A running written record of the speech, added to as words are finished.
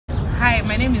Hi,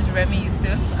 my name is Remie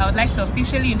Yusuf. I would like to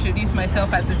officially introduce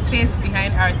myself as the face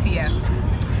behind R.T.F.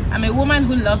 I'm a woman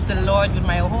who loves the Lord with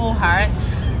my whole heart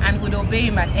and would obey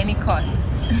Him at any cost.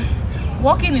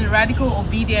 Walking in radical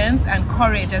obedience and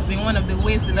courage has been one of the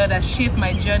ways the Lord has shaped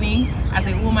my journey as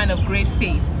a woman of great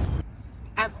faith.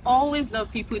 I've always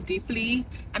loved people deeply,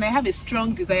 and I have a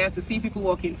strong desire to see people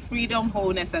walk in freedom,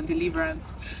 wholeness, and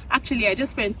deliverance. Actually, I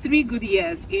just spent 3 good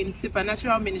years in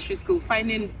supernatural ministry school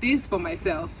finding this for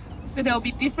myself. So there will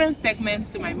be different segments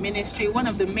to my ministry. One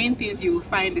of the main things you will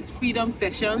find is freedom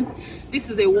sessions. This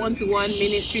is a one-to-one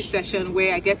ministry session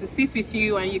where I get to sit with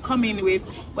you and you come in with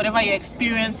whatever you're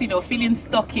experiencing or feeling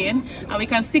stuck in, and we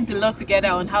can seek the Lord together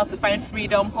on how to find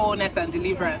freedom, wholeness, and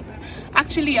deliverance.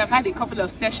 Actually, I've had a couple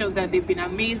of sessions and they've been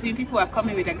amazing. People have come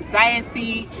in with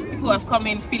anxiety, people have come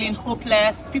in feeling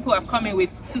hopeless, people have come in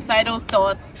with suicidal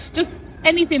thoughts, just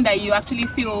anything that you actually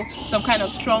feel some kind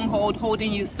of stronghold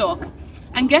holding you stuck.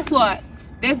 And guess what?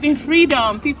 There's been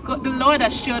freedom. The Lord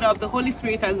has showed up, the Holy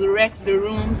Spirit has wrecked the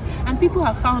rooms, and people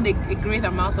have found a great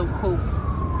amount of hope.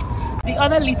 The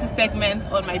other little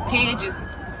segment on my page is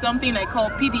something I call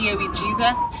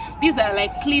PDAwithJesus. These are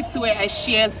like clips where I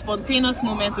share spontaneous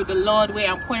moments with the Lord, where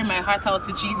I'm pouring my heart out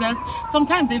to Jesus.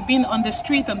 Sometimes they've been on the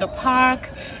street, on the park,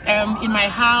 in my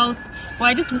house, but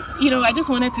I just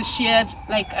wanted to share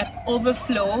like an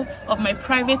overflow of my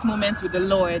private moments with the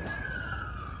Lord.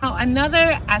 Now,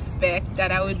 another aspect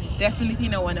that I would definitely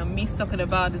not want to miss talking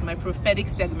about is my prophetic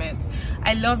segment.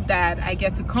 I love that I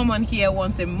get to come on here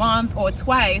once a month or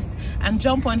twice and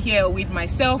jump on here with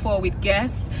myself or with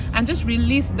guests and just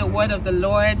release the word of the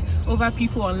Lord over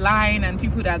people online and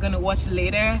people that are going to watch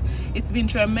later. It's been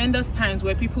tremendous times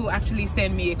where people actually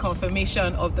send me a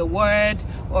confirmation of the word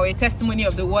or a testimony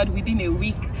of the word within a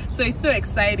week. So it's so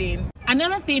exciting.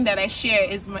 Another thing that I share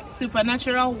is my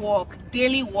supernatural walk,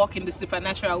 daily walk in the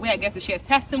supernatural, where I get to share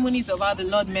testimonies of how the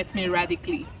Lord met me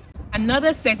radically.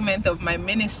 Another segment of my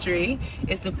ministry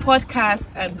is the podcast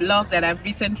and blog that I've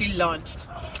recently launched.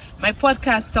 My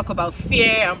podcast talk about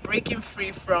fear and breaking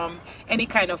free from any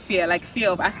kind of fear, like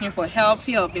fear of asking for help,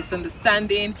 fear of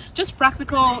misunderstanding, just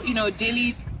practical,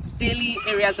 daily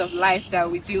areas of life that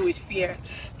we deal with fear.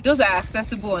 Those are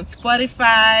accessible on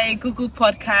Spotify, Google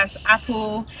Podcasts,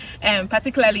 Apple, and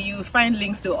particularly you will find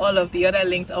links to all of the other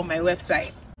links on my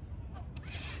website.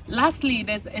 Lastly,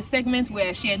 there's a segment where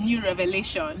I share new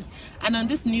revelation, and on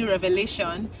this new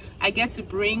revelation I get to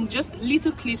bring just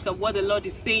little clips of what the Lord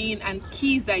is saying and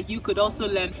keys that you could also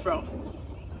learn from.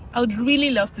 I would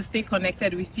really love to stay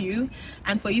connected with you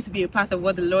and for you to be a part of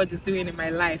what the Lord is doing in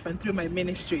my life and through my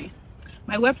ministry.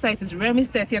 My website is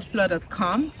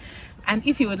remis30thfloor.com, and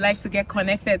if you would like to get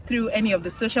connected through any of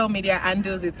the social media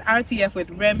handles, it's R.T.F with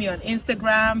Remie on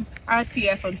Instagram,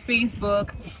 R.T.F on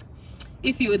Facebook.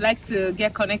 If you would like to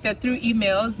get connected through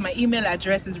emails, my email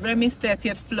address is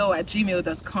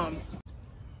remis30thfloor@gmail.com.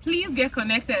 Please get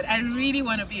connected. I really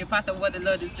want to be a part of what the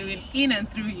Lord is doing in and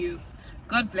through you.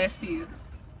 God bless you.